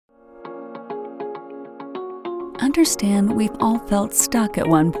Understand we've all felt stuck at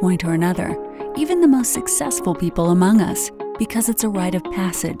one point or another, even the most successful people among us, because it's a rite of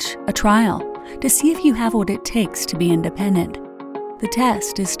passage, a trial, to see if you have what it takes to be independent. The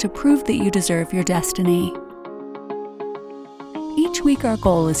test is to prove that you deserve your destiny. Each week our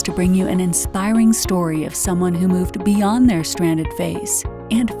goal is to bring you an inspiring story of someone who moved beyond their stranded phase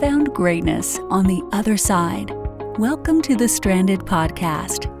and found greatness on the other side. Welcome to the Stranded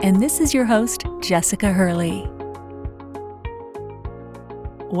Podcast, and this is your host, Jessica Hurley.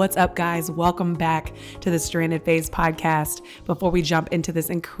 What's up, guys? Welcome back to the Stranded Phase podcast. Before we jump into this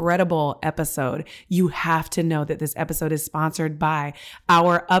incredible episode, you have to know that this episode is sponsored by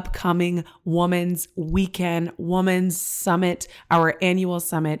our upcoming Women's Weekend, Women's Summit, our annual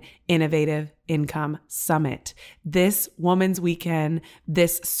summit, Innovative Income Summit. This Women's Weekend,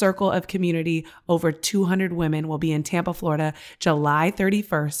 this circle of community, over 200 women will be in Tampa, Florida, July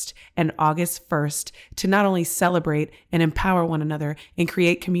 31st and August 1st to not only celebrate and empower one another and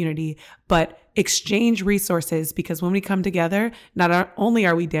create community, but exchange resources, because when we come together, not only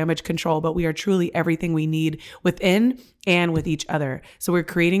are we damage control, but we are truly everything we need within and with each other. So we're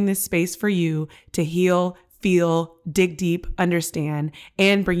creating this space for you to heal, feel, dig deep, understand,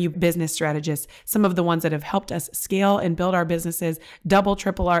 and bring you business strategists. Some of the ones that have helped us scale and build our businesses, double,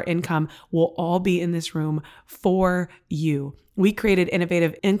 triple our income, will all be in this room for you. We created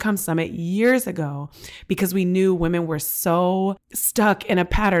Innovative Income Summit years ago because we knew women were so stuck in a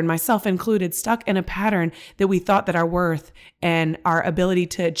pattern, myself included, stuck in a pattern that we thought that our worth and our ability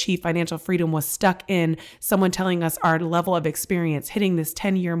to achieve financial freedom was stuck in someone telling us our level of experience, hitting this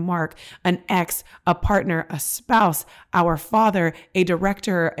 10-year mark, an ex, a partner, a spouse, our father, a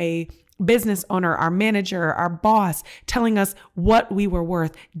director, a business owner, our manager, our boss, telling us what we were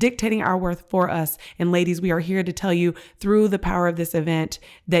worth, dictating our worth for us. And ladies, we are here to tell you through the power of this event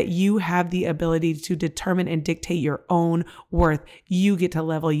that you have the ability to determine and dictate your own worth. You get to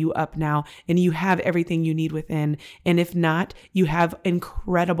level you up now, and you have everything you need within. And if not, you have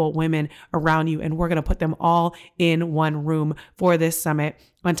incredible women around you, and we're going to put them all in one room for this summit.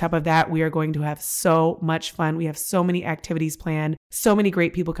 On top of that, we are going to have so much fun. We have so many activities planned, so many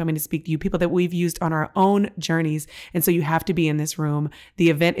great people coming to speak to you, people that we've used on our own journeys. And so you have to be in this room.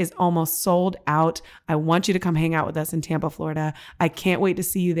 The event is almost sold out. I want you to come hang out with us in Tampa, Florida. I can't wait to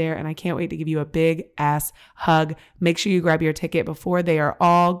see you there, and I can't wait to give you a big ass hug. Make sure you grab your ticket before they are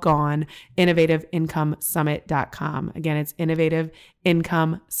all gone. InnovativeIncomeSummit.com. Again, it's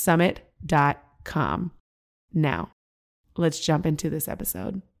InnovativeIncomeSummit.com. Now, let's jump into this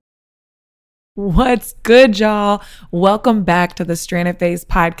episode. What's good, y'all? Welcome back to the Stranded Phase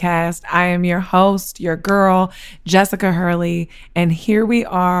podcast. I am your host, your girl, Jessica Hurley, and here we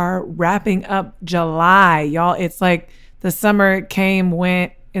are wrapping up July. Y'all, it's like the summer came,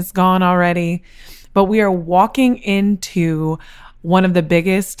 went, it's gone already, but we are walking into one of the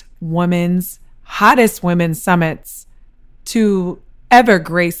biggest hottest women's summits to ever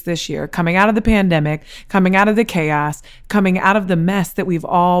grace this year, coming out of the pandemic, coming out of the chaos, coming out of the mess that we've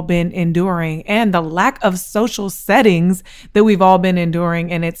all been enduring and the lack of social settings that we've all been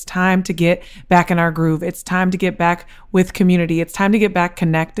enduring. And it's time to get back in our groove. It's time to get back with community. It's time to get back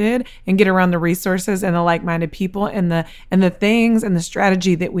connected and get around the resources and the like-minded people and the things and the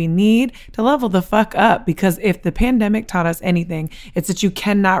strategy that we need to level the fuck up. Because if the pandemic taught us anything, it's that you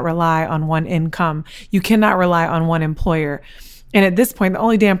cannot rely on one income. You cannot rely on one employer. And at this point, the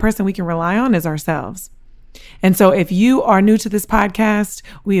only damn person we can rely on is ourselves. And so if you are new to this podcast,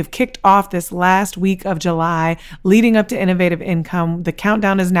 we have kicked off this last week of July leading up to Innovative Income. The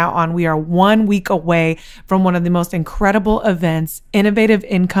countdown is now on. We are 1 week away from one of the most incredible events, Innovative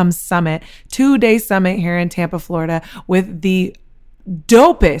Income Summit, 2-day summit here in Tampa, Florida, with the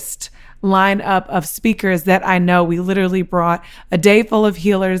dopest lineup of speakers that I know. We literally brought a day full of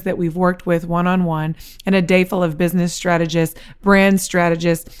healers that we've worked with one-on-one and a day full of business strategists, brand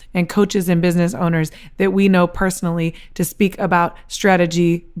strategists, and coaches and business owners that we know personally to speak about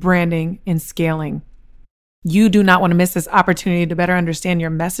strategy, branding, and scaling. You do not want to miss this opportunity to better understand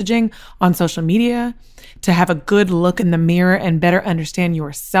your messaging on social media, to have a good look in the mirror and better understand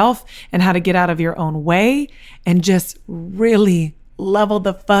yourself and how to get out of your own way and just really level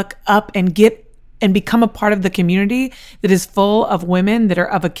the fuck up and become a part of the community that is full of women that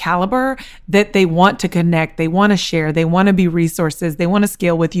are of a caliber that they want to connect, they want to share, they want to be resources, they want to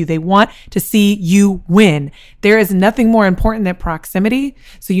scale with you, they want to see you win. There is nothing more important than proximity,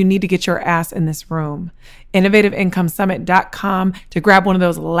 so you need to get your ass in this room. InnovativeIncomeSummit.com to grab one of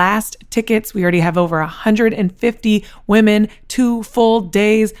those last tickets. We already have over 150 women, 2 full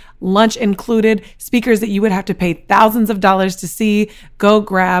days lunch included, speakers that you would have to pay thousands of dollars to see. Go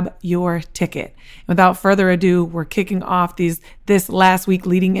grab your ticket. Without further ado, we're kicking off this last week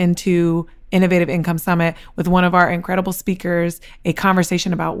leading into Innovative Income Summit with one of our incredible speakers, a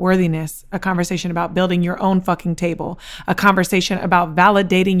conversation about worthiness, a conversation about building your own fucking table, a conversation about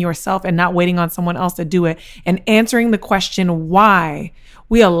validating yourself and not waiting on someone else to do it, and answering the question why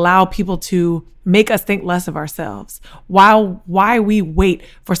we allow people to make us think less of ourselves, why we wait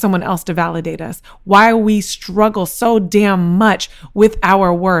for someone else to validate us, why we struggle so damn much with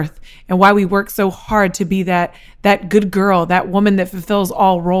our worth, and why we work so hard to be that good girl, that woman that fulfills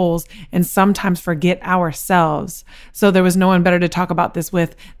all roles, and sometimes forget ourselves. So there was no one better to talk about this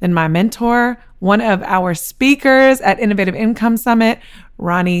with than my mentor, one of our speakers at Innovative Income Summit,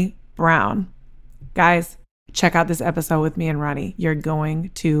 Ronnie Brown. Guys, check out this episode with me and Ronnie. You're going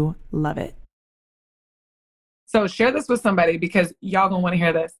to love it. So share this with somebody because y'all gonna want to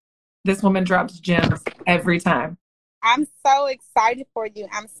hear this. This woman drops gems every time. I'm so excited for you.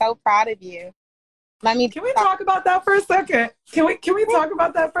 I'm so proud of you. Can we talk about that for a second? Can we talk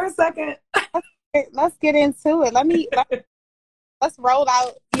about that for a second? Let's get into it. Let's roll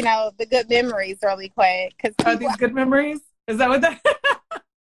out, the good memories really quick. Are these good memories? Is that what that?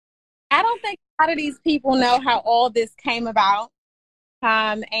 I don't think a lot of these people know how all this came about.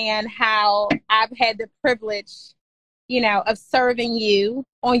 And how I've had the privilege, of serving you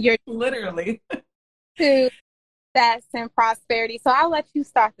on your literally to success and prosperity. So I'll let you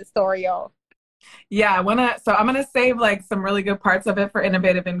start the story off. Yeah, I'm gonna save like some really good parts of it for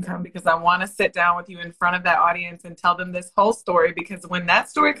Innovative Income because I want to sit down with you in front of that audience and tell them this whole story because when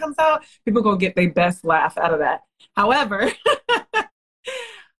that story comes out, people gonna get their best laugh out of that. However,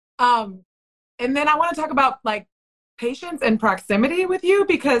 and then I want to talk about like patience and proximity with you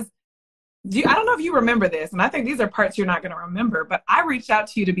because I don't know if you remember this, and I think these are parts you're not going to remember, but I reached out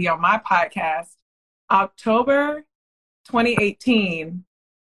to you to be on my podcast October 2018,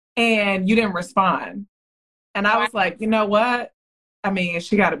 and you didn't respond. And I was like, you know what? I mean,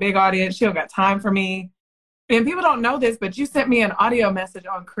 she got a big audience. She don't got time for me. And people don't know this, but you sent me an audio message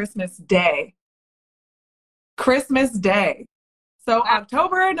on Christmas Day. Christmas Day. So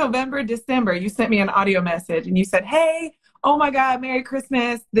October, November, December, you sent me an audio message and you said, hey, oh my God, Merry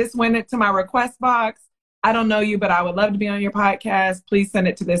Christmas. This went into my request box. I don't know you, but I would love to be on your podcast. Please send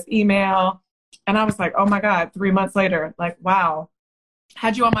it to this email. And I was like, oh my God, 3 months later, like, wow.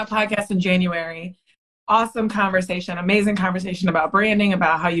 Had you on my podcast in January. Awesome conversation, amazing conversation about branding,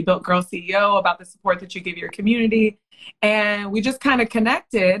 about how you built Girl CEO, about the support that you give your community. And we just kind of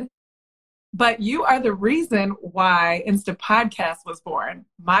connected. But you are the reason why Insta Podcast was born.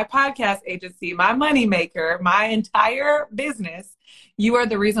 My podcast agency, my moneymaker, my entire business. You are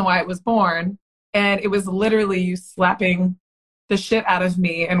the reason why it was born. And it was literally you slapping the shit out of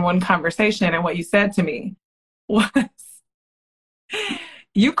me in one conversation. And what you said to me was,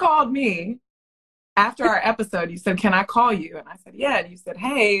 you called me after our episode. You said, can I call you? And I said, yeah. And you said,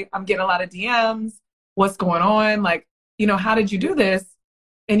 hey, I'm getting a lot of DMs. What's going on? Like, how did you do this?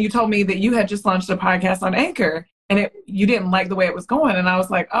 And you told me that you had just launched a podcast on Anchor and you didn't like the way it was going. And I was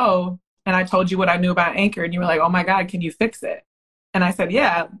like, oh, and I told you what I knew about Anchor. And you were like, oh my God, can you fix it? And I said,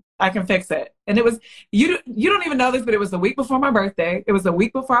 yeah, I can fix it. And it was, you don't even know this, but it was the week before my birthday. It was the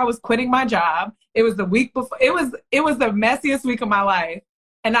week before I was quitting my job. It was the week before, it was the messiest week of my life.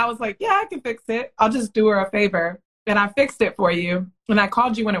 And I was like, yeah, I can fix it. I'll just do her a favor. And I fixed it for you. And I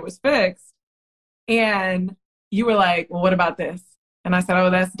called you when it was fixed. And you were like, well, what about this? And I said, oh,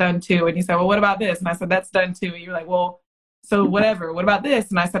 that's done too. And you said, well, what about this? And I said, that's done too. And you're like, well, so whatever. What about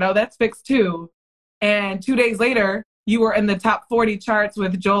this? And I said, oh, that's fixed too. And 2 days later, you were in the top 40 charts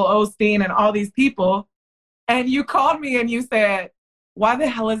with Joel Osteen and all these people. And you called me and you said, why the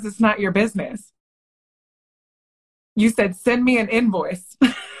hell is this not your business? You said, send me an invoice.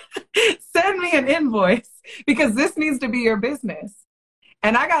 Send me an invoice because this needs to be your business.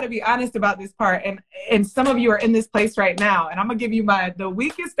 And I got to be honest about this part. And some of you are in this place right now. And I'm going to give you the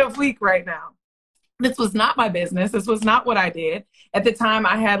weakest of weak right now. This was not my business. This was not what I did. At the time,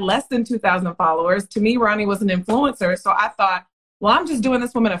 I had less than 2,000 followers. To me, Ronnie was an influencer. So I thought, well, I'm just doing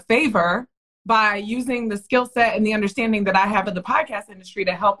this woman a favor by using the skill set and the understanding that I have of the podcast industry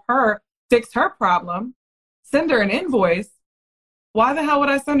to help her fix her problem, send her an invoice. Why the hell would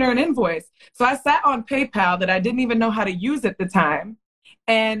I send her an invoice? So I sat on PayPal that I didn't even know how to use at the time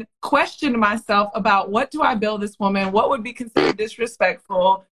and questioned myself about what do I bill this woman? What would be considered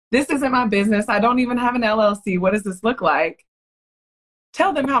disrespectful? This isn't my business. I don't even have an LLC. What does this look like?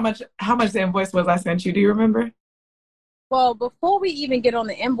 Tell them how much the invoice was I sent you. Do you remember? Well, before we even get on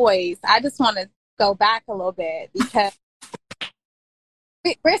the invoice, I just want to go back a little bit because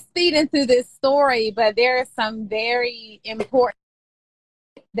we're speeding through this story, but there are some very important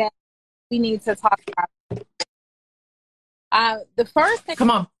that we need to talk about. The first thing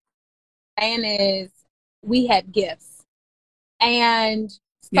Come on. I'm saying is we have gifts. And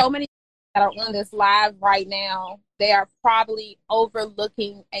so many people that are on this live right now, they are probably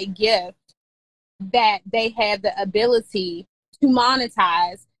overlooking a gift that they have the ability to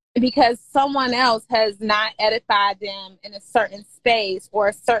monetize because someone else has not edified them in a certain space or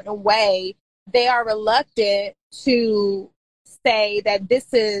a certain way. They are reluctant to say that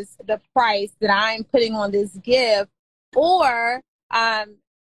this is the price that I'm putting on this gift, or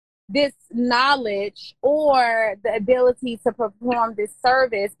this knowledge, or the ability to perform this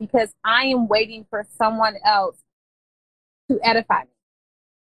service, because I am waiting for someone else to edify me.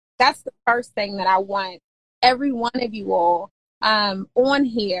 That's the first thing that I want every one of you all on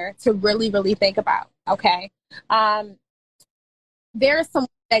here to really, really think about. Okay. There are some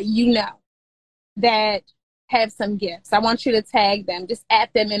that you know that have some gifts. I want you to tag them, just add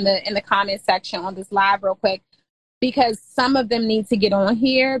them in the comment section on this live real quick, because some of them need to get on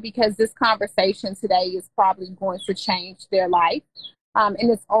here, because this conversation today is probably going to change their life. And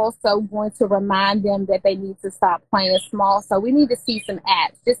it's also going to remind them that they need to stop playing small. So we need to see some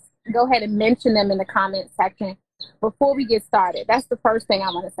ads. Just go ahead and mention them in the comment section before we get started. That's the first thing I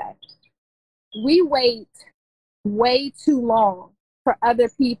want to say. We wait way too long for other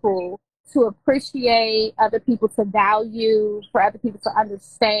people to appreciate, other people to value, for other people to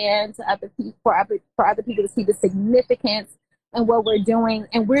understand, for other people to see the significance in what we're doing.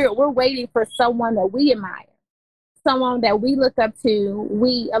 And we're waiting for someone that we admire, someone that we look up to.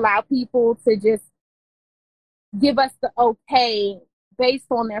 We allow people to just give us the okay based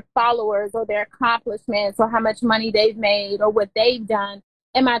on their followers or their accomplishments or how much money they've made or what they've done.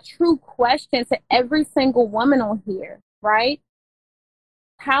 And my true question to every single woman on here, right?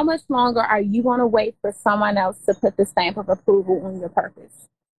 How much longer are you going to wait for someone else to put the stamp of approval on your purpose?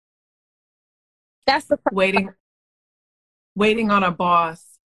 That's the waiting on a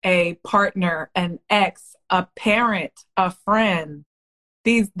boss, a partner, an ex, a parent, a friend.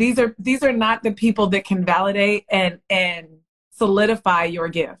 These are not the people that can validate and solidify your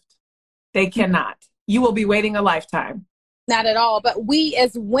gift. They cannot. You will be waiting a lifetime. Not at all. But we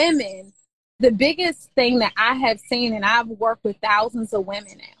as women, the biggest thing that I have seen, and I've worked with thousands of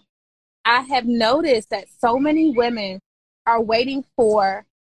women now, I have noticed that so many women are waiting for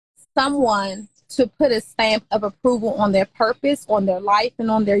someone to put a stamp of approval on their purpose, on their life, and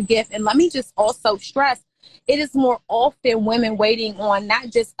on their gift. And let me just also stress, it is more often women waiting on not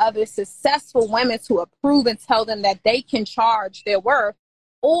just other successful women to approve and tell them that they can charge their worth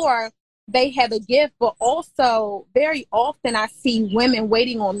or they have a gift, but also very often I see women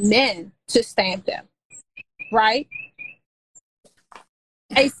waiting on men to stamp them, right?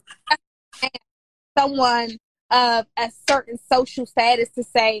 Someone of a certain social status to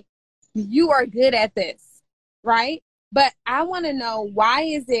say, you are good at this, right? But I want to know, why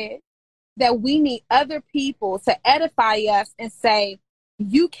is it that we need other people to edify us and say,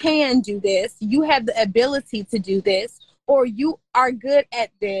 you can do this, you have the ability to do this, or you are good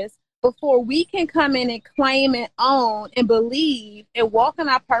at this, before we can come in and claim and own and believe and walk in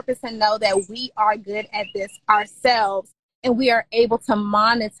our purpose and know that we are good at this ourselves and we are able to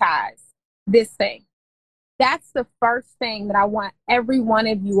monetize this thing. That's the first thing that I want every one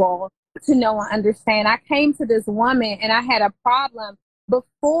of you all to know and understand. I came to this woman and I had a problem.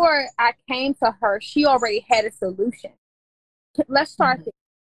 Before I came to her, she already had a solution. Let's start there.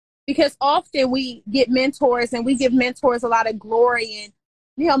 Because often we get mentors and we give mentors a lot of glory, and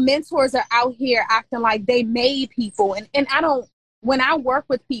mentors are out here acting like they made people. And I don't, when I work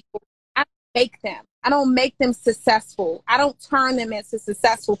with people, I don't make them. I don't make them successful. I don't turn them into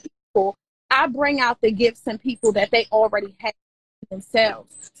successful people. I bring out the gifts in people that they already have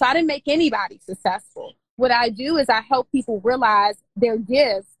themselves. So I didn't make anybody successful. What I do is I help people realize their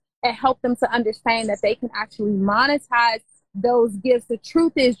gifts and help them to understand that they can actually monetize those gifts. The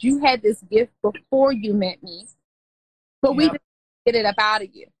truth is, you had this gift before you met me, but we didn't get it up out of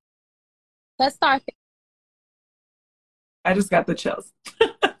you. Let's start there. I just got the chills.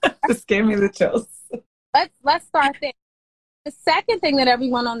 Just gave me the chills. Let's start there. The second thing that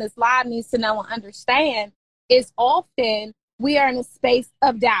everyone on this live needs to know and understand is often we are in a space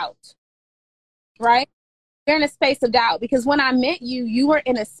of doubt, right? We're in a space of doubt because when I met you, you were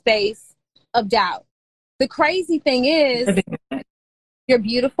in a space of doubt. The crazy thing is, you're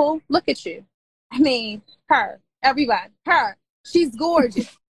beautiful. Look at you. I mean, her. She's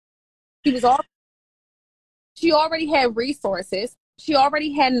gorgeous. She already had resources. She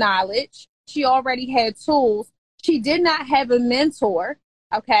already had knowledge. She already had tools. She did not have a mentor.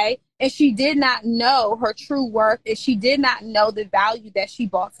 Okay. And she did not know her true worth, and she did not know the value that she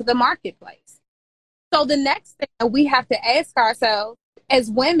brought to the marketplace. So the next thing that we have to ask ourselves as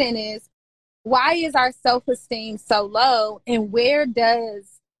women is, why is our self-esteem so low, and what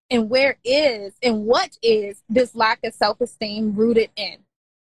is this lack of self-esteem rooted in?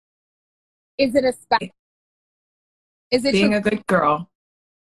 Is it a spouse? Is it being a good girl?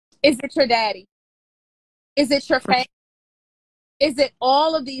 Is it your daddy? Is it your family? Is it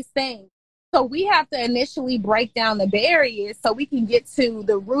all of these things? So we have to initially break down the barriers so we can get to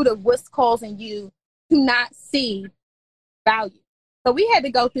the root of what's causing you to not see value. So we had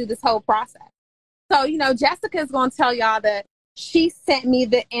to go through this whole process. So, Jessica's going to tell y'all that she sent me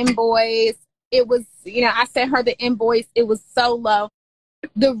the invoice. It was, I sent her the invoice. It was so low.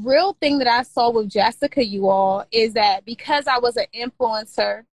 The real thing that I saw with Jessica, you all, is that because I was an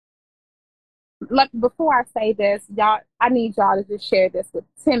influencer, before I say this, y'all, I need y'all to just share this with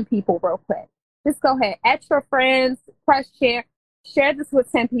 10 people real quick. Just go ahead, at your friends, press share this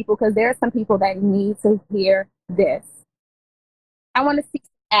with 10 people, because there are some people that need to hear this. I want to see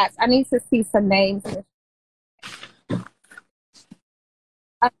apps. I need to see some names.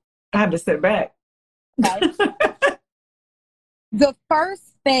 I have to sit back. Okay. The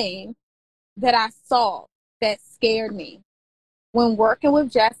first thing that I saw that scared me when working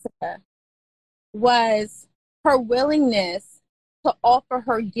with Jessica was her willingness to offer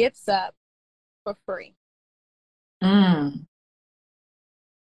her gifts up for free.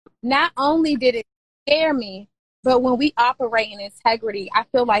 Not only did it scare me, but when we operate in integrity, I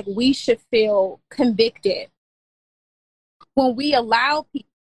feel like we should feel convicted when we allow people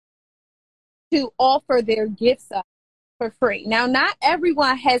to offer their gifts up for free. Now, not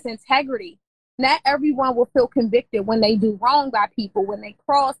everyone has integrity. Not everyone will feel convicted when they do wrong by people, when they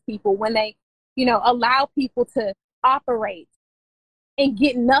cross people, when they, allow people to operate and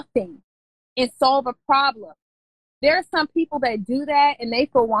get nothing and solve a problem. There are some people that do that and they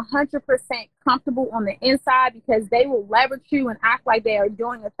feel 100% comfortable on the inside because they will leverage you and act like they are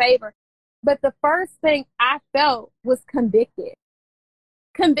doing a favor. But the first thing I felt was convicted.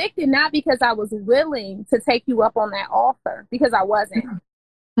 Convicted not because I was willing to take you up on that offer, because I wasn't.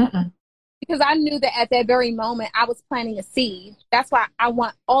 Because I knew that at that very moment I was planting a seed. That's why I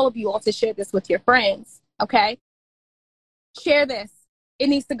want all of you all to share this with your friends, okay? Share this. It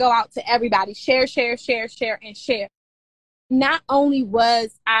needs to go out to everybody. Share, and share. Not only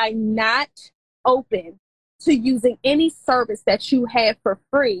was I not open to using any service that you had for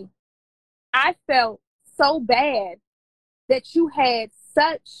free, I felt so bad that you had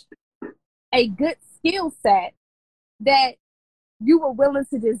such a good skill set that you were willing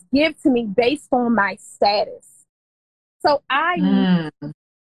to just give to me based on my status. So I knew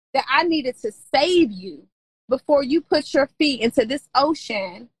that I needed to save you before you put your feet into this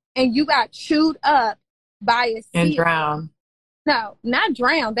ocean and you got chewed up by a sea. And drown. No, not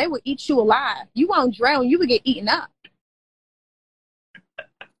drown. They would eat you alive. You won't drown. You would get eaten up.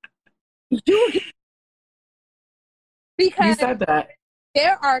 Because you said that.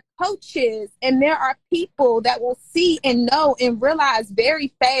 There are coaches and there are people that will see and know and realize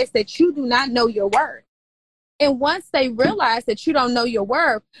very fast that you do not know your worth. And once they realize that you don't know your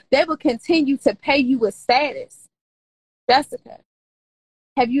worth, they will continue to pay you with status. Jessica,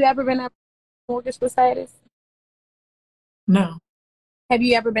 have you ever been able to mortgage with status? No. Have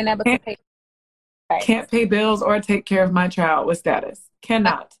you ever been able to pay? Can't pay bills or take care of my child with status.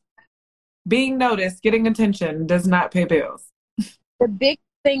 Cannot. Being noticed, getting attention does not pay bills. The big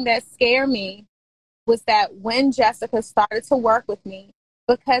thing that scared me was that when Jessica started to work with me,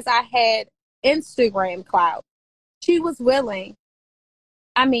 because I had Instagram clout, she was willing,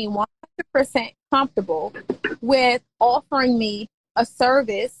 100% comfortable with offering me a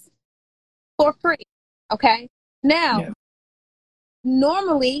service for free. Okay. Now,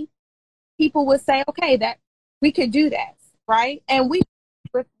 normally people would say, okay, that we could do that. Right. And we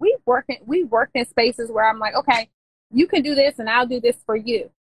work in spaces where I'm like, okay, you can do this and I'll do this for you.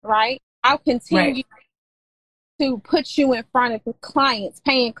 Right. I'll continue to put you in front of clients,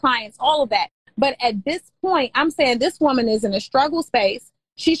 paying clients, all of that. But at this point, I'm saying this woman is in a struggle space.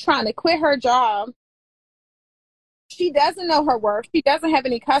 She's trying to quit her job. She doesn't know her worth. She doesn't have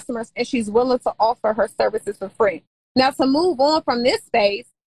any customers, and she's willing to offer her services for free. Now, to move on from this space,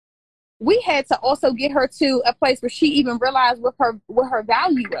 we had to also get her to a place where she even realized what her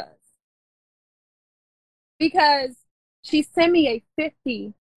value was. Because she sent me a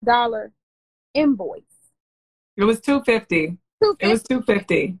 $50 invoice. It was $250. It was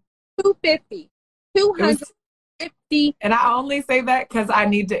 $250. $250. And I only say that because I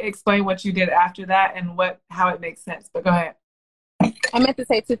need to explain what you did after that and how it makes sense. But go ahead. I meant to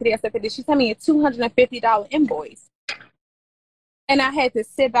say 250. I said 50. She sent me a $250 invoice. And I had to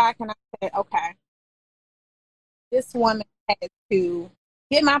sit back and I said, okay, this woman had to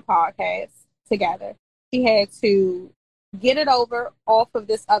get my podcast together. She had to get it over off of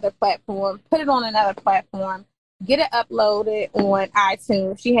this other platform, put it on another platform, get it uploaded on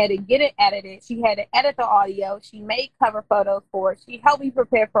iTunes. She had to get it edited. She had to edit the audio. She made cover photos for it. She helped me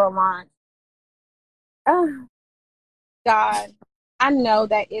prepare for a launch. Oh, God, I know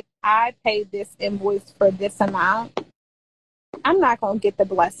that if I paid this invoice for this amount, I'm not going to get the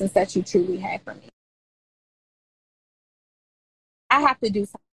blessings that you truly have for me. I have to do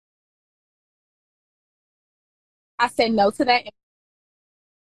something. I said no to that.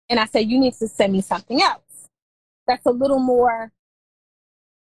 And I said, you need to send me something else that's a little more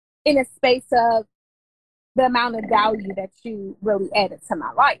in a space of the amount of value that you really added to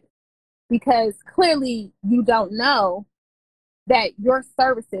my life. Because clearly you don't know that your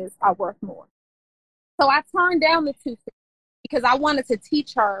services are worth more. So I turned down the 250 because I wanted to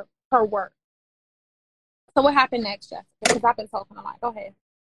teach her her work. So what happened next, Jessica? Because I've been talking a lot. Go ahead.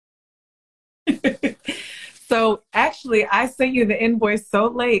 So actually, I sent you the invoice so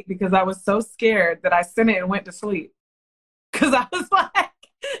late because I was so scared that I sent it and went to sleep. Because I was like,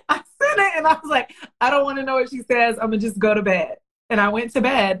 I sent it and I was like, I don't want to know what she says. I'm going to just go to bed. And I went to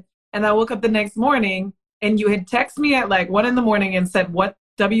bed and I woke up the next morning and you had texted me at like 1 a.m. and said, what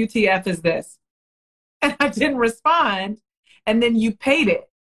WTF is this? And I didn't respond. And then you paid it.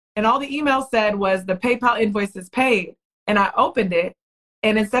 And all the email said was the PayPal invoice is paid. And I opened it.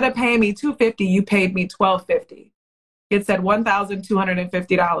 And instead of paying me $250, you paid me $1,250. It said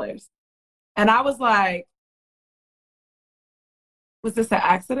 $1,250. And I was like, was this an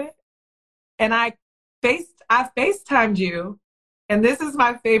accident? And I FaceTimed you. And this is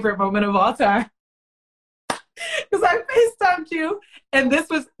my favorite moment of all time. Because I FaceTimed you. And this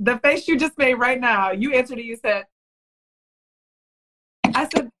was the face you just made right now. You answered it. You said, I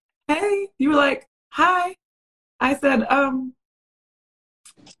said, hey. You were like, hi. I said,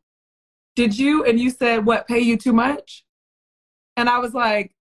 did you? And you said, what, pay you too much? And I was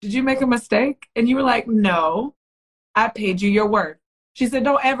like, did you make a mistake? And you were like, no, I paid you your worth. She said,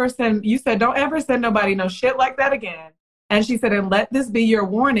 don't ever send nobody no shit like that again. And she said, and let this be your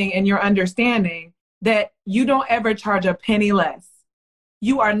warning and your understanding that you don't ever charge a penny less.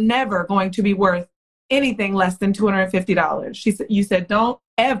 You are never going to be worth anything less than $250. You said, don't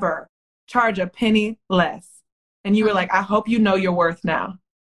ever charge a penny less. And you were like, I hope you know your worth now.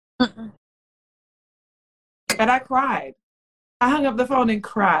 And I cried. I hung up the phone and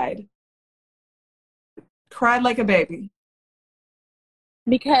cried. Cried like a baby.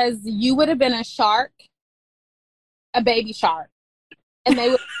 Because you would have been a shark, a baby shark, and they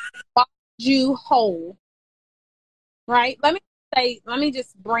would watch you whole. Right? Let's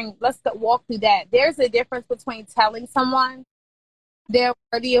walk through that. There's a difference between telling someone they're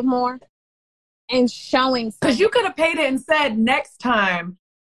worthy of more and showing someone. Because you could have paid it and said, next time,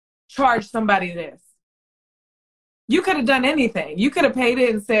 charge somebody this. You could have done anything. You could have paid it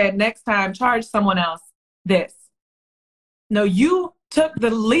and said, next time, charge someone else this. No, you took the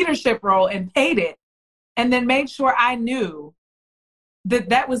leadership role and paid it and then made sure I knew that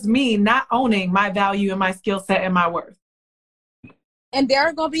that was me not owning my value and my skill set and my worth. And there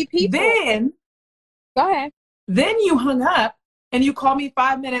are going to be people. Then, go ahead. Then you hung up and you called me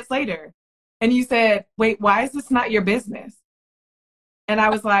 5 minutes later and you said, wait, why is this not your business? And I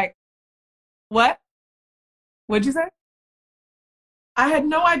was like, what? What'd you say? I had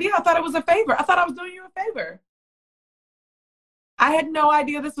no idea. I thought it was a favor. I thought I was doing you a favor. I had no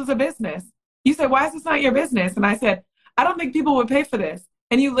idea this was a business. You said, why is this not your business? And I said, I don't think people would pay for this.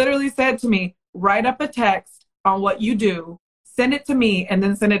 And you literally said to me, write up a text on what you do, send it to me, and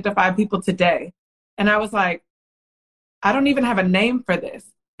then send it to 5 people today. And I was like, I don't even have a name for this.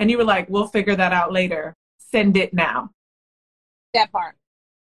 And you were like, we'll figure that out later. Send it now. That part.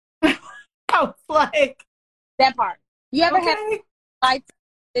 I was like, that part. You ever okay. have like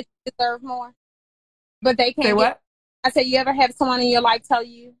that you deserve more, but they can't? Say what? I said, you ever have someone in your life tell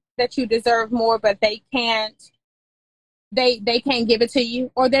you that you deserve more, but they can't? They can't give it to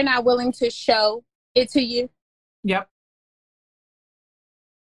you, or they're not willing to show it to you. Yep.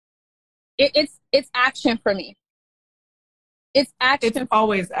 It's action for me. It's action. It's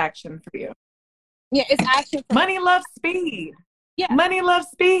always action for you. Yeah, it's action. Money loves speed. Yeah. Money loves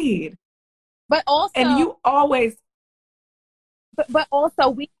speed. But also, and you always. But also,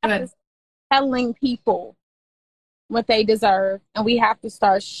 we have to start telling people what they deserve, and we have to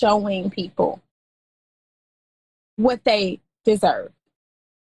start showing people what they deserve.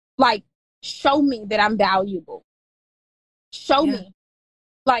 Like, show me that I'm valuable. Show me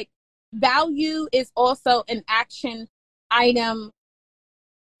Like, value is also an action item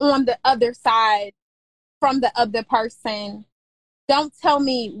on the other side from the other person. Don't tell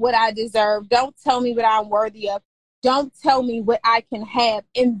me what I deserve. Don't tell me what I'm worthy of. Don't tell me what I can have.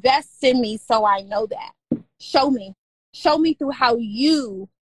 Invest in me so I know that. Show me. Show me through how you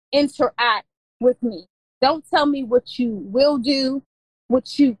interact with me. Don't tell me what you will do,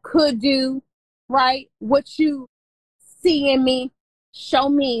 what you could do, right? What you see in me. Show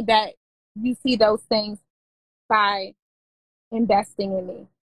me that you see those things by investing in me.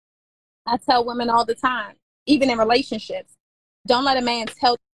 I tell women all the time, even in relationships, don't let a man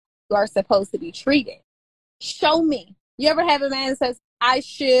tell you are supposed to be treated. Show me. You ever have a man that says, I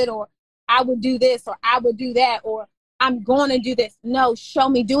should, or I would do this, or I would do that, or I'm going to do this? No, show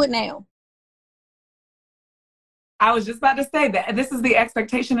me. Do it now. I was just about to say that this is the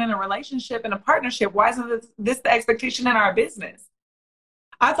expectation in a relationship and a partnership. Why isn't this the expectation in our business?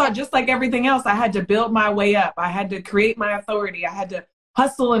 I thought just like everything else, I had to build my way up. I had to create my authority. I had to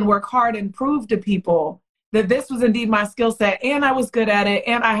hustle and work hard and prove to people that this was indeed my skill set and I was good at it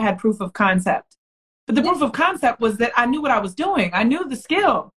and I had proof of concept. But the proof of concept was that I knew what I was doing. I knew the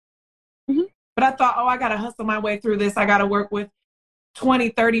skill. Mm-hmm. But I thought, I got to hustle my way through this. I got to work with 20,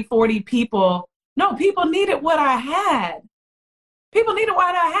 30, 40 people. No, people needed what I had. People needed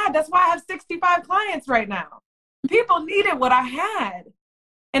what I had. That's why I have 65 clients right now. People needed what I had.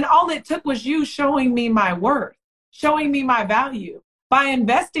 And all it took was you showing me my worth, showing me my value by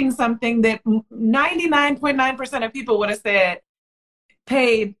investing something that 99.9% of people would have said,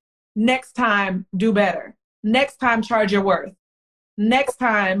 paid, next time, do better. Next time, charge your worth. Next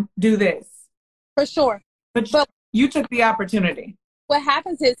time, do this. For sure. But you took the opportunity. What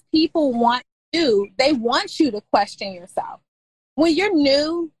happens is people want they want you to question yourself. When you're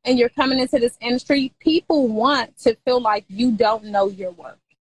new and you're coming into this industry, people want to feel like you don't know your worth.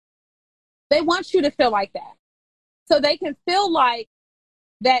 They want you to feel like that. So they can feel like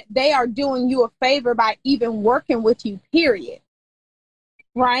that they are doing you a favor by even working with you, period.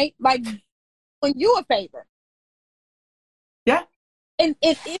 Right? Like, doing you a favor. Yeah. And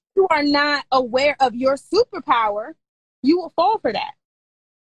if you are not aware of your superpower, you will fall for that.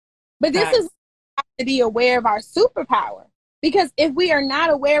 But this is to be aware of our superpower, because if we are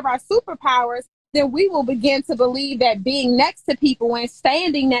not aware of our superpowers, then we will begin to believe that being next to people and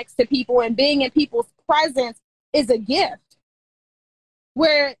standing next to people and being in people's presence is a gift,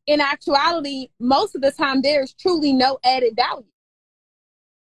 where in actuality, most of the time there's truly no added value.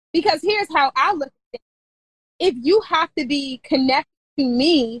 Because here's how I look at it. If you have to be connected to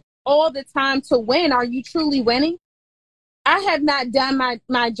me all the time to win, are you truly winning? I have not done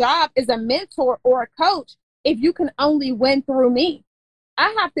my job as a mentor or a coach if you can only win through me.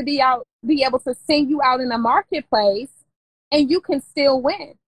 I have to be able to send you out in the marketplace and you can still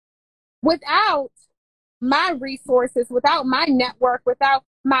win. Without my resources, without my network, without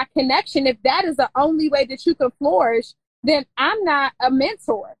my connection, if that is the only way that you can flourish, then I'm not a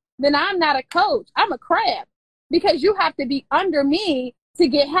mentor. Then I'm not a coach. I'm a crab, because you have to be under me to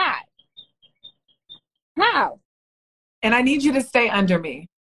get high. How? And I need you to stay under me.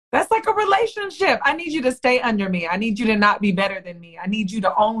 That's like a relationship. I need you to stay under me. I need you to not be better than me. I need you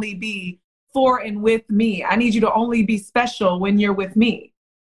to only be for and with me. I need you to only be special when you're with me.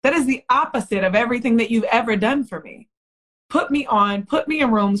 That is the opposite of everything that you've ever done for me. Put me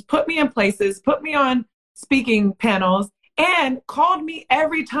in rooms, put me in places, put me on speaking panels, and called me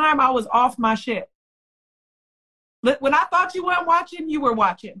every time I was off my shit. When I thought you weren't watching, you were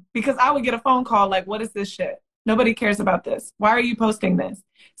watching, because I would get a phone call like, what is this shit? Nobody cares about this. Why are you posting this?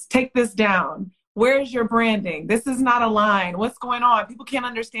 Take this down. Where's your branding? This is not aligned. What's going on? People can't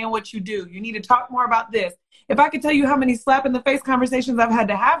understand what you do. You need to talk more about this. If I could tell you how many slap in the face conversations I've had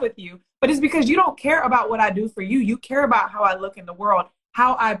to have with you, but it's because you don't care about what I do for you. You care about how I look in the world,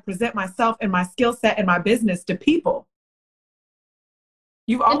 how I present myself and my skill set and my business to people.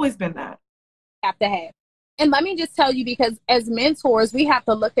 You've always been that. Have to have. And let me just tell you, because as mentors, we have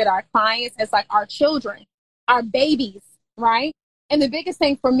to look at our clients as like our children, our babies, right? And the biggest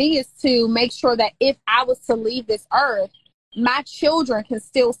thing for me is to make sure that if I was to leave this earth, my children can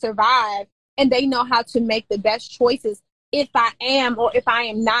still survive and they know how to make the best choices if I am or if I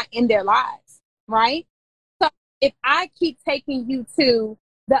am not in their lives, right? So if I keep taking you to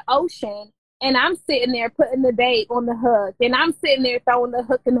the ocean and I'm sitting there putting the bait on the hook and I'm sitting there throwing the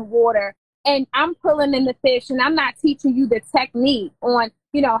hook in the water and I'm pulling in the fish and I'm not teaching you the technique on,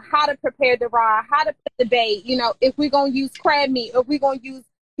 you know, how to prepare the rod, how to put the bait, you know, if we're going to use crab meat, if we're going to use,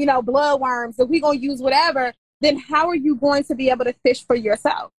 you know, bloodworms, if we're going to use whatever, then how are you going to be able to fish for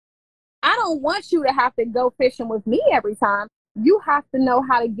yourself? I don't want you to have to go fishing with me every time. You have to know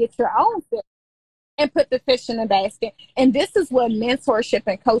how to get your own fish and put the fish in the basket. And this is what mentorship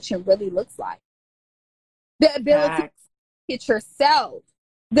and coaching really looks like. The ability to get yourself,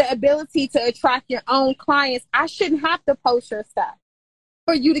 the ability to attract your own clients. I shouldn't have to post your stuff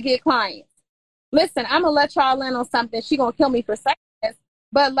for you to get clients. Listen, I'm going to let y'all in on something. She's going to kill me for saying this.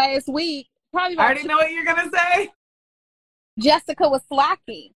 But last week, probably I already know what you're going to say. Jessica was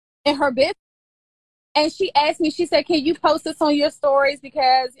slacking in her business. And she asked me, she said, can you post this on your stories?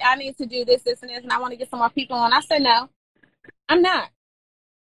 Because I need to do this, this, and this, and I want to get some more people on. I said, no, I'm not.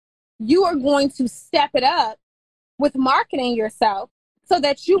 You are going to step it up with marketing yourself so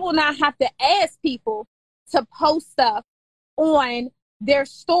that you will not have to ask people to post stuff on their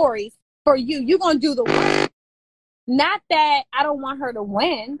stories for you. You're going to do the work. Not that I don't want her to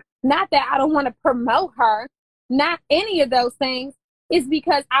win. Not that I don't want to promote her. Not any of those things. It's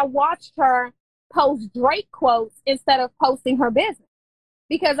because I watched her post Drake quotes instead of posting her business,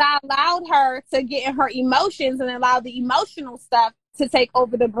 because I allowed her to get in her emotions and allow the emotional stuff to take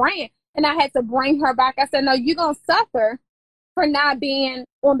over the brand. And I had to bring her back. I said, no, you're going to suffer for not being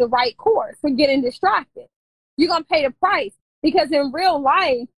on the right course, for getting distracted. You're going to pay the price, because in real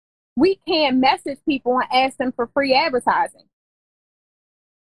life, we can't message people and ask them for free advertising.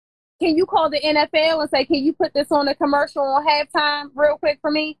 Can you call the NFL and say, can you put this on a commercial on halftime real quick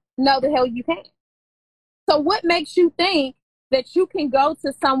for me? No, the hell you can't. So what makes you think that you can go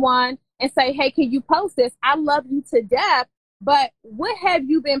to someone and say, hey, can you post this? I love you to death, but what have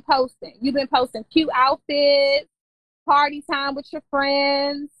you been posting? You've been posting cute outfits, party time with your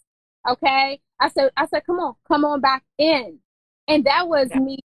friends, okay? I said, come on back in. And that was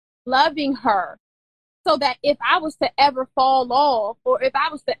me loving her, so that if I was to ever fall off, or if I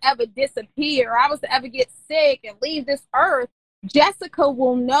was to ever disappear, or I was to ever get sick and leave this earth, Jessica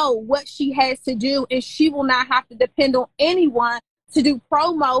will know what she has to do, and she will not have to depend on anyone to do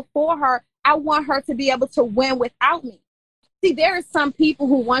promo for her. I want her to be able to win without me. See, there are some people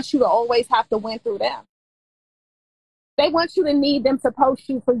who want you to always have to win through them. They want you to need them to post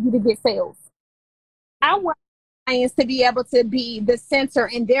you for you to get sales. I want clients to be able to be the center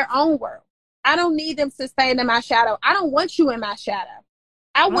in their own world. I don't need them to stand in my shadow. I don't want you in my shadow.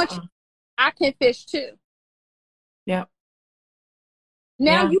 I want you. I can fish too. Yep.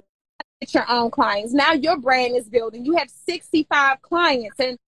 Now you get your own clients. Now your brand is building. You have 65 clients,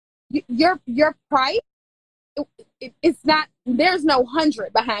 and your price, it's not, there's no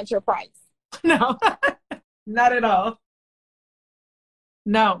 100 behind your price. No, not at all.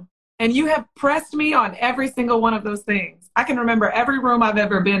 No. And you have pressed me on every single one of those things. I can remember every room I've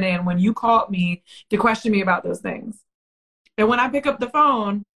ever been in when you called me to question me about those things. And when I pick up the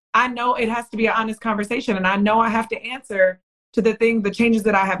phone, I know it has to be an honest conversation, and I know I have to answer to the changes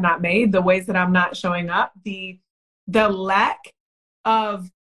that I have not made, the ways that I'm not showing up, the lack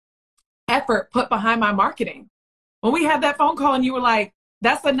of effort put behind my marketing. When we had that phone call and you were like,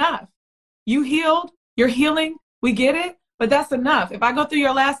 that's enough. You healed, you're healing, we get it, but that's enough. If I go through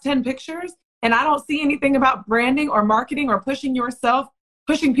your last 10 pictures and I don't see anything about branding or marketing or pushing yourself,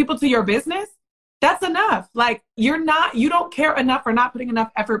 pushing people to your business, that's enough. Like, you don't care enough or not putting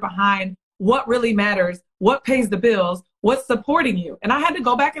enough effort behind what really matters, what pays the bills, what's supporting you. And I had to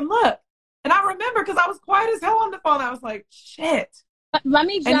go back and look. And I remember, because I was quiet as hell on the phone. I was like, shit. Let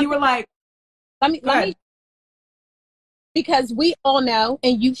me jump. And you were like, let me, because we all know,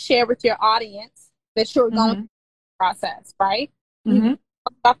 and you share with your audience, that you're going through the process, right? You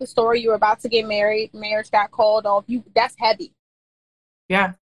talked about the story, you were about to get married, marriage got called off. That's heavy.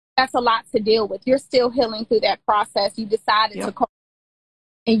 Yeah. That's a lot to deal with. You're still healing through that process. You decided to call,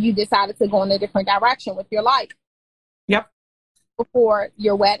 and you decided to go in a different direction with your life. Yep. Before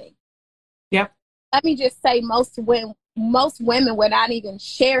your wedding. Yep. Let me just say, most women would not even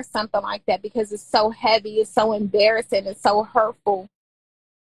share something like that, because it's so heavy, it's so embarrassing, it's so hurtful.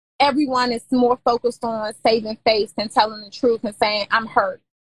 Everyone is more focused on saving face than telling the truth and saying, I'm hurt.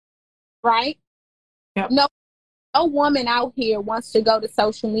 Right? Yep. No woman out here wants to go to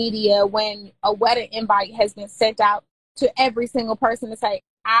social media when a wedding invite has been sent out to every single person to say,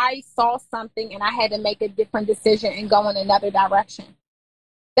 I saw something and I had to make a different decision and go in another direction.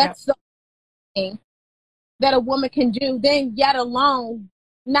 That's the thing that a woman can do. Then, yet alone,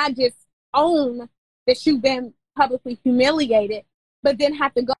 not just own that you've been publicly humiliated, but then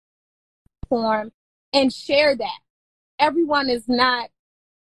have to go form and share that. Everyone is not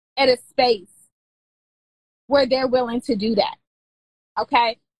at a space where they're willing to do that.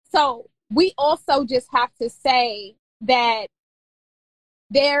 Okay? So we also just have to say that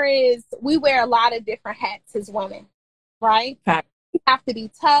we wear a lot of different hats as women, right? Fact. We have to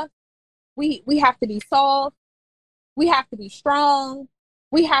be tough. We have to be soft. We have to be strong.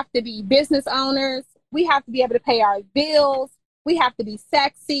 We have to be business owners. We have to be able to pay our bills. We have to be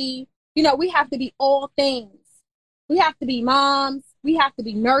sexy. You know, we have to be all things. We have to be moms. We have to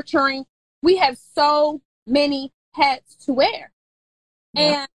be nurturing. We have so many hats to wear.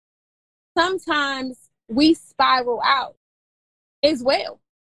 Yeah. And sometimes we spiral out as well,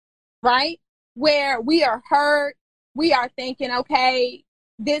 right? Where we are hurt. We are thinking, okay,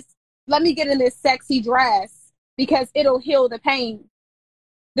 let me get in this sexy dress because it'll heal the pain.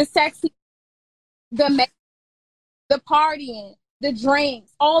 The sexy, the partying, the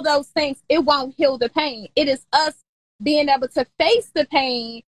drinks, all those things, it won't heal the pain. It is us being able to face the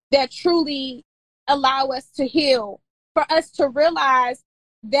pain that truly allow us to heal, for us to realize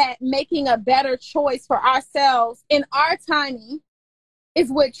that making a better choice for ourselves in our timing is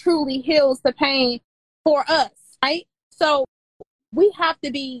what truly heals the pain for us, right? So we have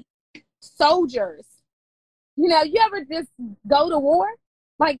to be soldiers. You know, you ever just go to war?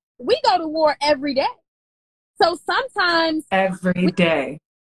 Like, we go to war every day. So sometimes every day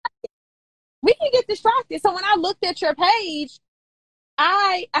we can get distracted. So when I looked at your page,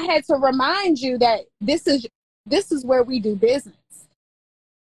 I had to remind you that this is where we do business.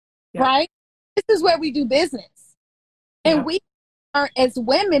 Yeah. Right? This is where we do business. And yeah. We are as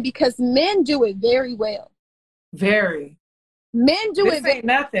women, because men do it very well. Very. Men do this ain't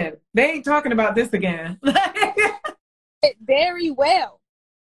nothing. They ain't talking about this again. Very well.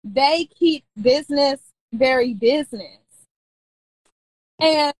 They keep business very business.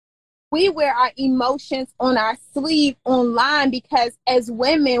 And we wear our emotions on our sleeve online because as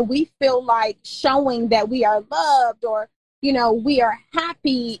women, we feel like showing that we are loved or, you know, we are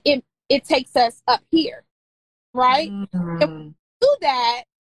happy. It takes us up here, right? Mm-hmm. And we do that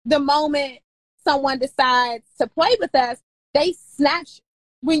the moment someone decides to play with us, they snatch.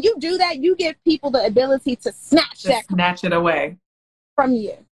 When you do that, you give people the ability to snatch it away from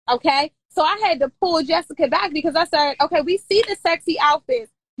you. Okay. So I had to pull Jessica back because I said, okay, we see the sexy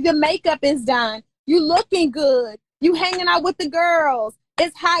outfits. The makeup is done. You looking good. You hanging out with the girls.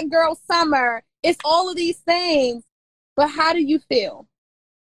 It's hot girl summer. It's all of these things. But how do you feel?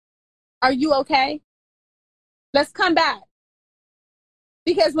 Are you okay? Let's come back.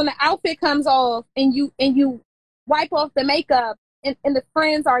 Because when the outfit comes off and you wipe off the makeup and the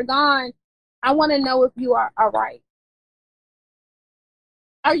friends are gone, I want to know if you are all right.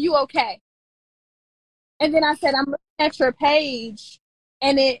 Are you okay? And then I said, I'm looking at your page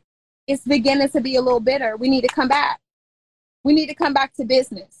and it's beginning to be a little bitter. We need to come back. We need to come back to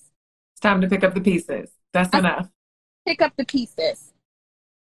business. It's time to pick up the pieces. That's enough. Pick up the pieces.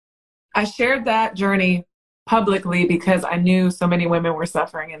 I shared that journey publicly because I knew so many women were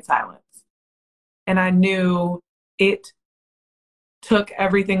suffering in silence. And I knew it took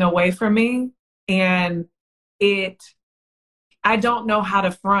everything away from me. And I don't know how to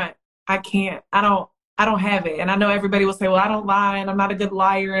front. I can't. I don't have it. And I know everybody will say, well, I don't lie and I'm not a good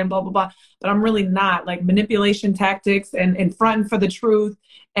liar and blah, blah, blah. But I'm really not. Like manipulation tactics and fronting for the truth.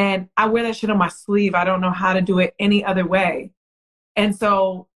 And I wear that shit on my sleeve. I don't know how to do it any other way. And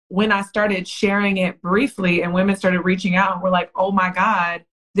so when I started sharing it briefly and women started reaching out and were like, oh my God,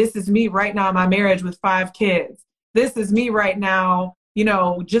 this is me right now in my marriage with 5 kids. This is me right now, you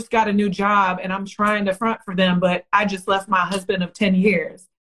know, just got a new job and I'm trying to front for them, but I just left my husband of 10 years.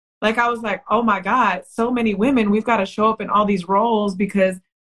 Like, I was like, oh my God, so many women, we've got to show up in all these roles because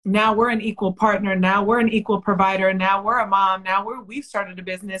now we're an equal partner. Now we're an equal provider. Now we're a mom. Now we've started a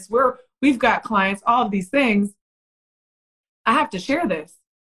business. We've got clients, all of these things. I have to share this.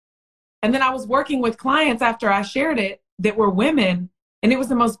 And then I was working with clients after I shared it that were women, and it was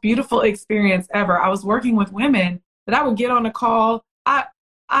the most beautiful experience ever. I was working with women that I would get on a call. I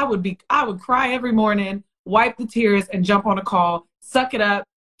would cry every morning, wipe the tears and jump on a call, suck it up,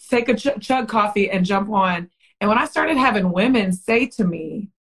 take a chug coffee and jump on. And when I started having women say to me,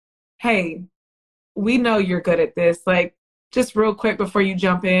 hey, we know you're good at this. Like, just real quick before you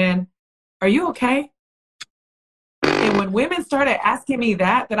jump in, are you okay? And when women started asking me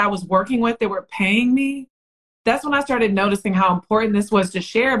that I was working with, they were paying me, that's when I started noticing how important this was to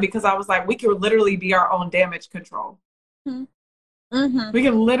share, because I was like, we could literally be our own damage control. Mm-hmm. Mm-hmm. We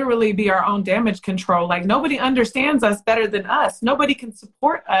can literally be our own damage control. Like, nobody understands us better than us. Nobody can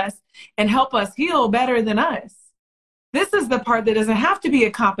support us and help us heal better than us. This is the part that doesn't have to be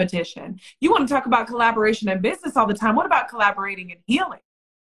a competition. You want to talk about collaboration in business all the time. What about collaborating in healing?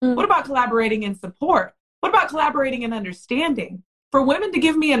 Mm-hmm. What about collaborating in support? What about collaborating and understanding? For women to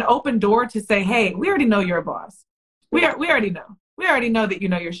give me an open door to say, hey, we already know you're a boss. We already know. We already know that you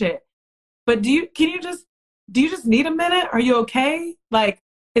know your shit. But do you just need a minute? Are you okay? Like,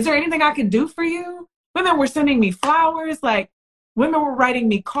 is there anything I can do for you? Women were sending me flowers. Like, women were writing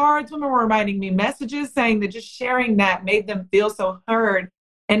me cards. Women were writing me messages saying that just sharing that made them feel so heard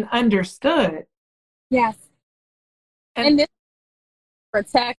and understood. Yes. And this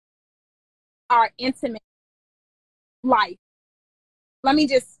protect our intimate life. Let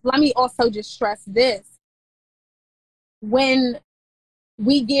me also just stress this. When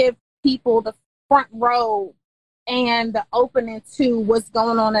we give people the front row and the opening to what's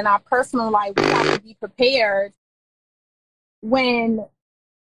going on in our personal life, we have to be prepared when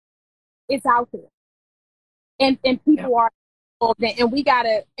it's out there. And people are involved in,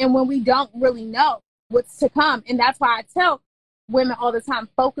 and when we don't really know what's to come. And that's why I tell women all the time,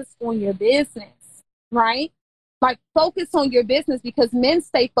 focus on your business, right? Like, focus on your business, because men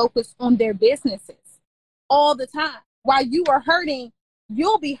stay focused on their businesses all the time. While you are hurting,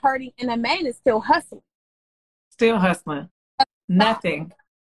 you'll be hurting, and a man is still hustling. Still hustling. Nothing.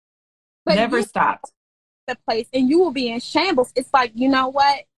 But never stopped. The place, and you will be in shambles. It's like, you know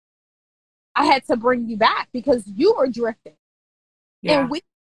what? I had to bring you back because you were drifting. Yeah. And we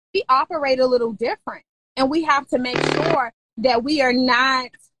operate a little different. And we have to make sure that we are not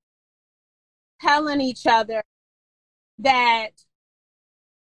telling each other that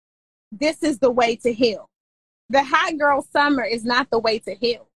this is the way to heal. The hot girl summer is not the way to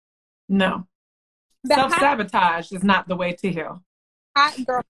heal. No. Self-sabotage is not the way to heal. Hot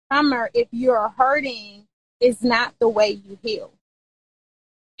girl summer, if you're hurting, is not the way you heal.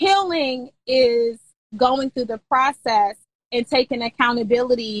 Healing is going through the process and taking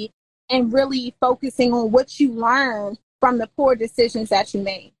accountability and really focusing on what you learned from the poor decisions that you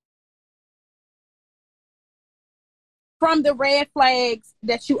made. From the red flags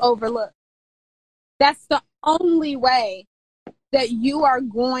that you overlooked. That's the only way that you are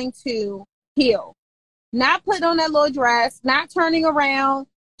going to heal. Not putting on that little dress, not turning around,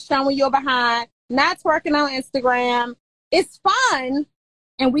 showing your behind, not twerking on Instagram. It's fun,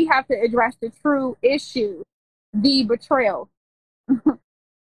 and we have to address the true issue, the betrayal.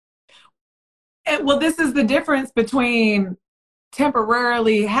 Well, this is the difference between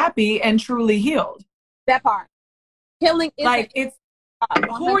temporarily happy and truly healed. That part. Healing is like, it's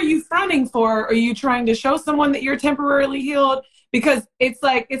who are you fronting for? Are you trying to show someone that you're temporarily healed? Because it's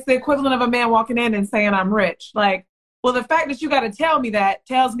like, it's the equivalent of a man walking in and saying, I'm rich. Like, well, the fact that you got to tell me that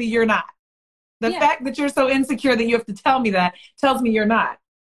tells me you're not. The fact that you're so insecure that you have to tell me that tells me you're not.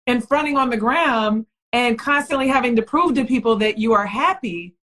 And fronting on the gram and constantly having to prove to people that you are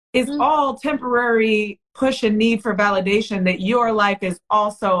happy is all temporary push and need for validation that your life is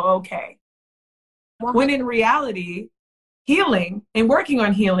also okay. When in reality, healing and working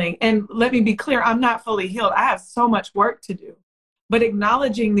on healing, and let me be clear, I'm not fully healed. I have so much work to do. But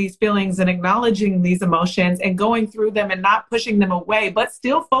acknowledging these feelings and acknowledging these emotions and going through them and not pushing them away, but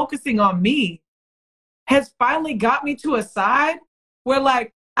still focusing on me, has finally got me to a side where,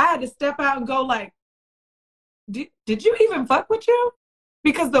 like, I had to step out and go, like, did you even fuck with you?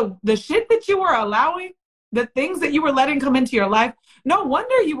 Because the shit that you were allowing, the things that you were letting come into your life, no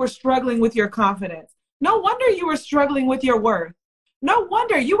wonder you were struggling with your confidence. No wonder you were struggling with your worth. No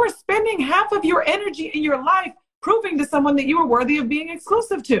wonder you were spending half of your energy in your life proving to someone that you were worthy of being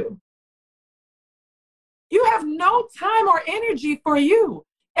exclusive to. You have no time or energy for you.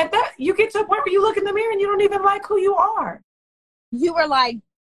 At that, you get to a point where you look in the mirror and you don't even like who you are. You were like,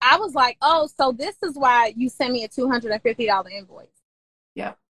 I was like, oh, so this is why you sent me a $250 invoice.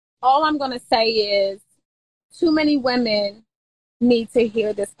 Yeah. All I'm going to say is too many women need to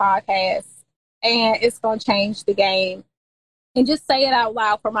hear this podcast, and it's going to change the game. And just say it out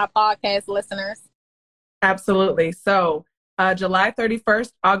loud for my podcast listeners. Absolutely. So July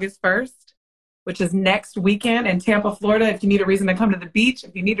 31st, August 1st, which is next weekend in Tampa, Florida. If you need a reason to come to the beach,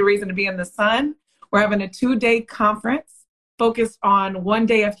 if you need a reason to be in the sun, we're having a 2-day conference focused on 1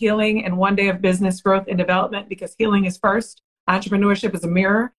 day of healing and 1 day of business growth and development, because healing is first. Entrepreneurship is a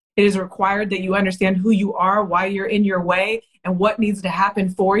mirror. It is required that you understand who you are, why you're in your way, and what needs to happen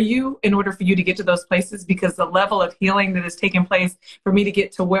for you in order for you to get to those places, because the level of healing that has taken place for me to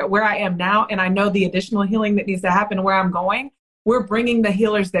get to where I am now, and I know the additional healing that needs to happen where I'm going, we're bringing the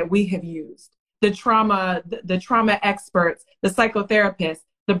healers that we have used, the trauma experts, the psychotherapists,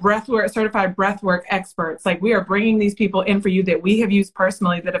 the certified breathwork experts. Like, we are bringing these people in for you that we have used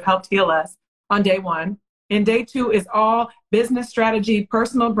personally that have helped heal us on day 1. And day 2 is all business strategy,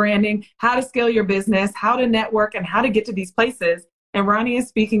 personal branding, how to scale your business, how to network, and how to get to these places. And Ronnie is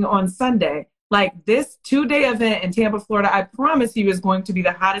speaking on Sunday. Like, this 2-day event in Tampa, Florida, I promise you, is going to be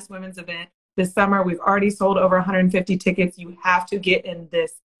the hottest women's event this summer. We've already sold over 150 tickets. You have to get in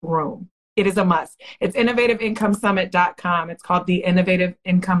this room. It is a must. It's innovativeincomesummit.com. It's called the Innovative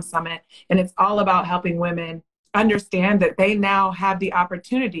Income Summit. And it's all about helping women understand that they now have the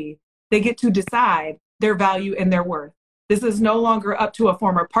opportunity. They get to decide their value and their worth. This is no longer up to a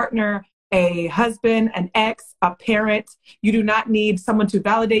former partner, a husband, an ex, a parent. You do not need someone to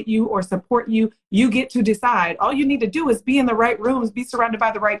validate you or support you. You get to decide. All you need to do is be in the right rooms, be surrounded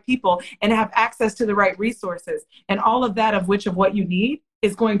by the right people, and have access to the right resources. And all of that of what you need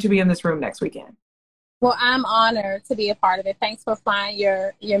is going to be in this room next weekend. Well, I'm honored to be a part of it. Thanks for flying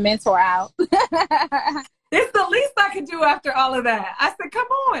your mentor out. It's the least I could do after all of that. I said, come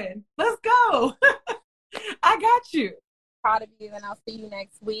on, let's go. I got you. Proud of you, and I'll see you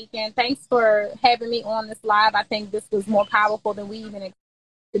next week. And thanks for having me on this live. I think this was more powerful than we even expected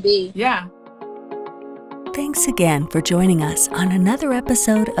to be. Yeah. Thanks again for joining us on another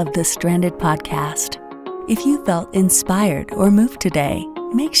episode of the Stranded Podcast. If you felt inspired or moved today,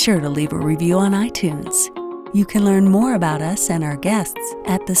 make sure to leave a review on iTunes. You can learn more about us and our guests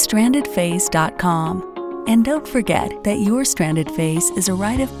at thestrandedphase.com. And don't forget that your stranded phase is a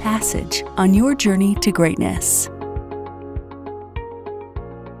rite of passage on your journey to greatness.